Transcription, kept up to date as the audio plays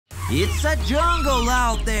It's a jungle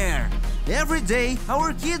out there. Every day,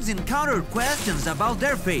 our kids encounter questions about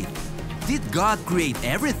their faith. Did God create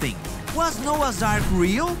everything? Was Noah's Ark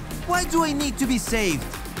real? Why do I need to be saved?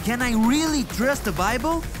 Can I really trust the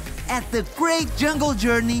Bible? At the Great Jungle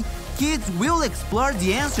Journey, kids will explore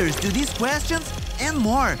the answers to these questions and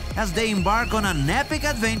more as they embark on an epic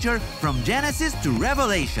adventure from Genesis to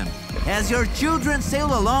Revelation. As your children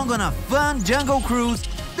sail along on a fun jungle cruise,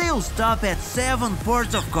 they'll stop at 7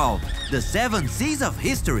 ports of call, the 7 seas of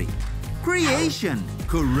history. Creation,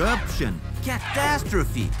 corruption,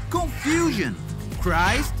 catastrophe, confusion,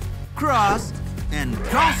 Christ, cross, and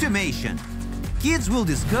consummation. Kids will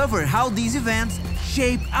discover how these events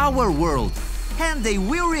shape our world, and they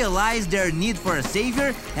will realize their need for a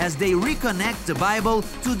savior as they reconnect the Bible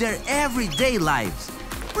to their everyday lives.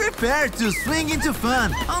 Prepare to swing into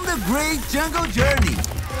fun on the Great Jungle Journey.